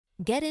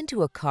Get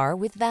into a car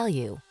with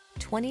value.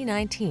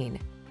 2019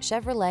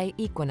 Chevrolet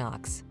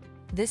Equinox.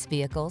 This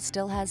vehicle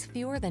still has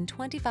fewer than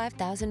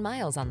 25,000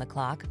 miles on the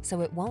clock,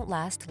 so it won't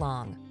last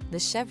long. The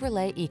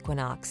Chevrolet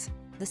Equinox,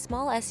 the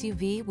small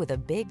SUV with a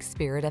big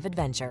spirit of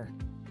adventure.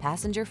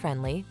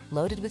 Passenger-friendly,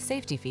 loaded with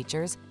safety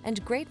features,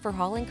 and great for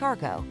hauling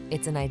cargo,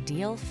 it's an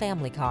ideal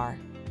family car.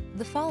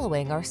 The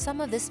following are some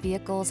of this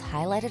vehicle's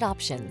highlighted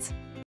options: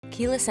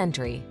 keyless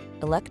entry,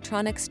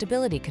 electronic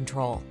stability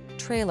control,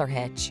 trailer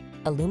hitch,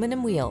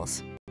 aluminum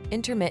wheels,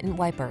 intermittent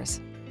wipers,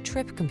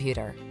 trip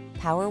computer,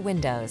 power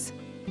windows,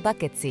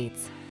 bucket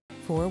seats,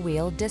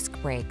 four-wheel disc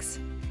brakes,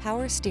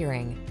 power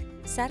steering.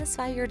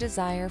 Satisfy your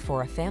desire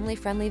for a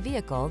family-friendly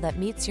vehicle that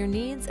meets your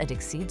needs and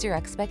exceeds your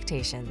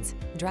expectations.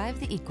 Drive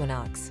the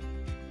Equinox.